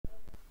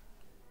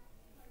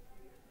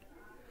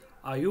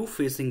Are you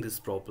facing this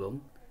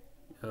problem?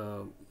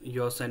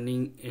 You're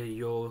sending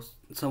your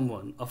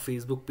someone a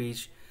Facebook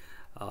page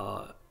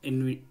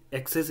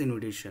access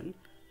invitation,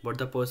 but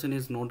the person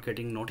is not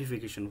getting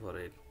notification for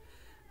it.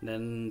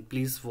 Then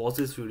please watch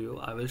this video.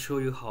 I will show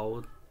you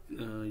how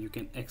you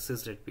can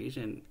access that page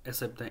and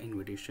accept the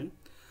invitation.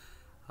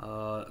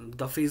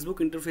 The Facebook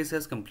interface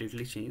has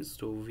completely changed,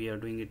 so we are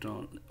doing it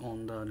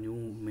on the new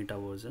meta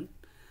version.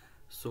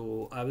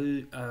 So I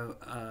will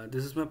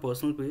this is my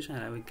personal page, and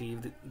I will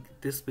give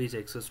this page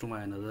access to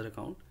my another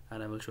account,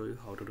 and I will show you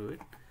how to do it.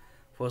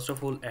 First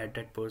of all, add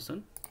that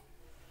person.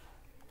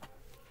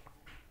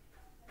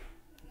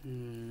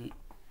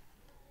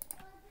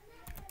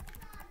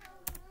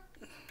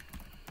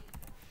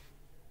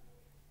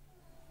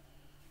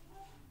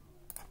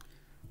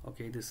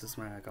 Okay, this is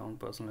my account,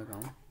 personal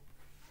account.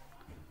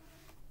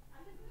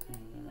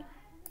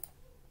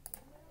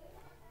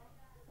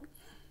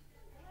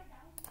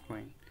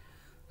 Fine.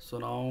 So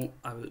now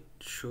I will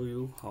show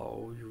you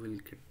how you will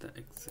get the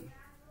Excel.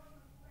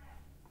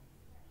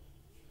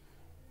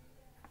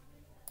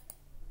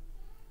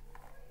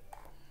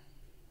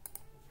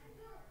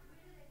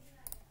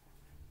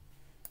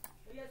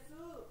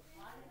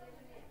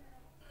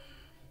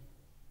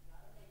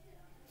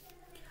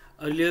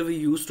 Earlier we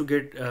used to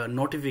get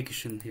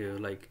notification here,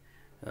 like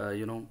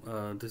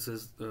this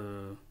is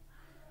the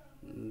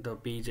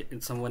page,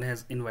 someone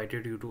has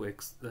invited you to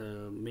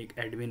make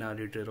admin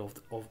editor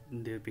of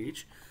their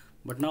page,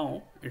 but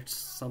now it's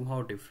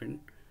somehow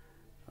different.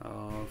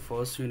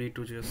 First you need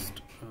to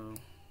just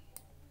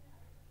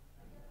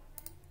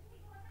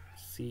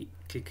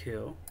click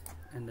here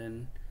and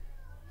then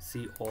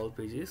see all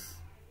pages,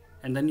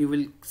 and then you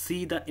will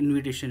see the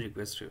invitation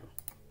request here,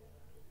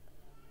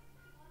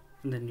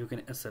 and then you can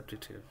accept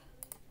it here.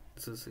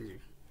 This is easy.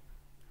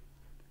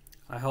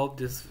 I hope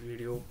this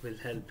video will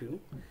help you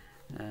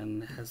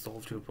and has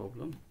solved your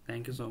problem.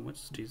 Thank you so much.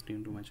 Stay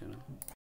tuned to my channel.